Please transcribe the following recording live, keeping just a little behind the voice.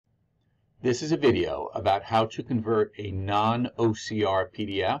This is a video about how to convert a non-OCR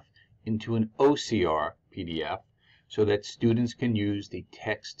PDF into an OCR PDF so that students can use the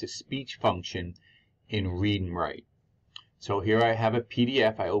text-to-speech function in Read and Write. So here I have a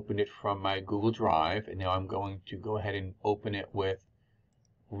PDF. I opened it from my Google Drive, and now I'm going to go ahead and open it with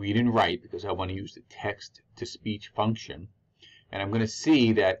Read and Write because I want to use the text-to-speech function. And I'm going to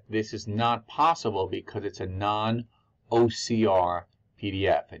see that this is not possible because it's a non-OCR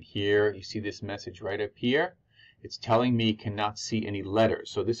PDF. And here you see this message right up here. It's telling me cannot see any letters.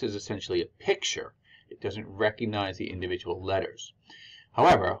 So this is essentially a picture. It doesn't recognize the individual letters.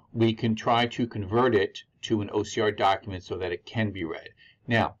 However, we can try to convert it to an OCR document so that it can be read.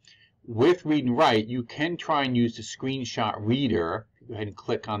 Now, with Read and Write, you can try and use the screenshot reader. Go ahead and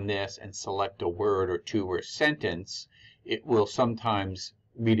click on this and select a word or two or a sentence. It will sometimes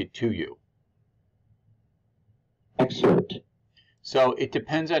read it to you. Excerpt. So it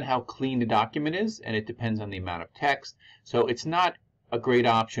depends on how clean the document is, and it depends on the amount of text. So it's not a great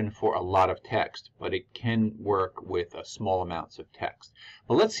option for a lot of text, but it can work with small amounts of text.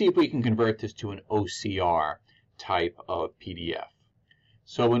 But let's see if we can convert this to an OCR type of PDF.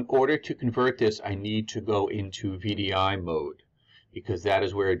 So in order to convert this, I need to go into VDI mode, because that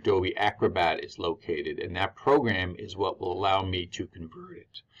is where Adobe Acrobat is located, and that program is what will allow me to convert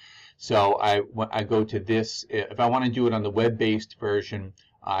it. So I go to this. If I want to do it on the web-based version,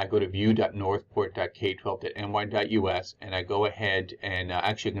 I go to view.northport.k12.ny.us, and I go ahead and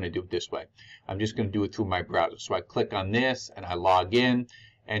actually I'm going to do it this way. I'm just going to do it through my browser. So I click on this, and I log in,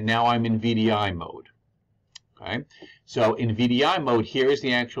 and now I'm in VDI mode. Okay. So in VDI mode, here is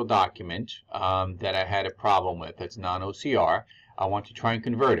the actual document that I had a problem with. That's non-OCR. I want to try and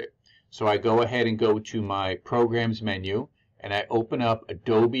convert it. So I go ahead and go to my Programs menu, and I open up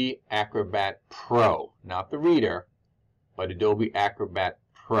Adobe Acrobat Pro, not the reader, but Adobe Acrobat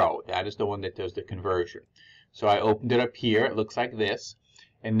Pro. That is the one that does the conversion. So I opened it up here. It looks like this.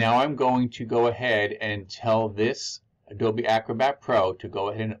 And now I'm going to go ahead and tell this Adobe Acrobat Pro to go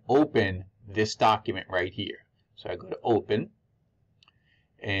ahead and open this document right here. So I go to Open,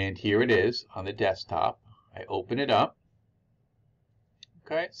 and here it is on the desktop. I open it up.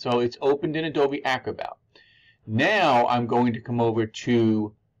 Okay, so it's opened in Adobe Acrobat. Now I'm going to come over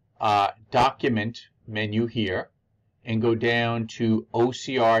to Document menu here and go down to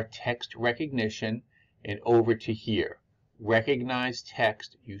OCR Text Recognition and over to here, Recognize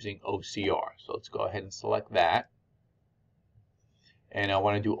Text using OCR. So let's go ahead and select that. And I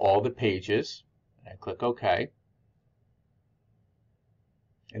want to do all the pages. I click OK.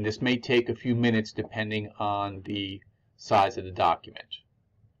 And this may take a few minutes depending on the size of the document.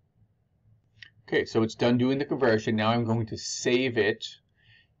 Okay, so it's done doing the conversion. Now I'm going to save it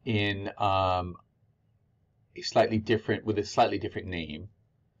in a slightly different name.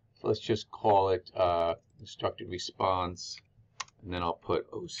 So let's just call it instructed response, and then I'll put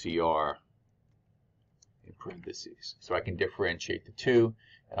OCR in parentheses so I can differentiate the two.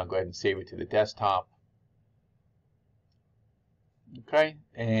 And I'll go ahead and save it to the desktop. Okay,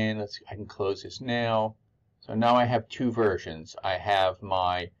 and I can close this now. So now I have two versions. I have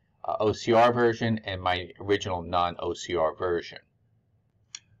my OCR version and my original non-OCR version.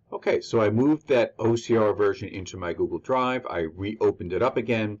 Okay, so I moved that OCR version into my Google Drive. I reopened it up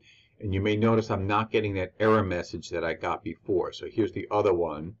again, and you may notice I'm not getting that error message that I got before. So here's the other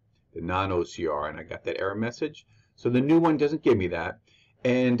one, the non-OCR, and I got that error message. So the new one doesn't give me that.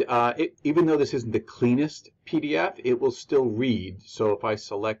 And even though this isn't the cleanest PDF, it will still read. So if I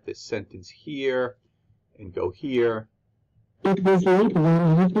select this sentence here and go here, it was late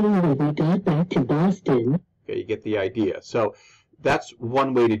one evening when we got back to Boston. Okay, you get the idea. So that's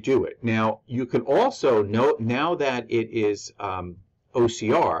one way to do it. Now, you can also note, now that it is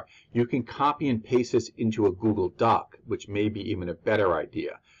OCR, you can copy and paste this into a Google Doc, which may be even a better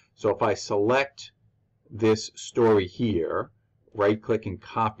idea. So if I select this story here, right-click and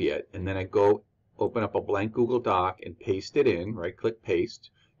copy it, and then I go open up a blank Google Doc and paste it in, right-click, paste.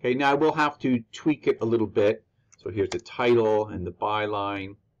 Okay, now I will have to tweak it a little bit. So here's the title and the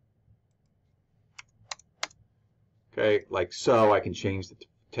byline. Okay, like so. I can change the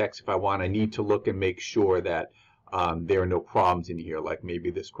text if I want. I need to look and make sure that there are no problems in here, like maybe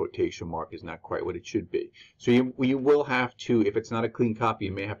this quotation mark is not quite what it should be. So you will have to, if it's not a clean copy,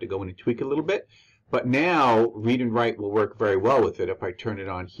 you may have to go in and tweak it a little bit. But now Read and Write will work very well with it. If I turn it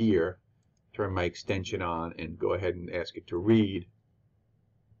on here, turn my extension on, and go ahead and ask it to read.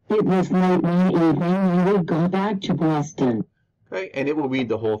 It was late one evening when we got back to Boston. Okay, and it will read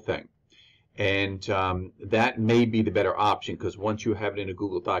the whole thing. And that may be the better option, because once you have it in a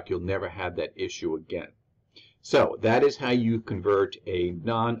Google Doc, you'll never have that issue again. So that is how you convert a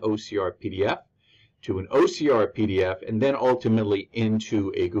non-OCR PDF to an OCR PDF and then ultimately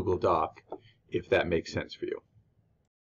into a Google Doc, if that makes sense for you.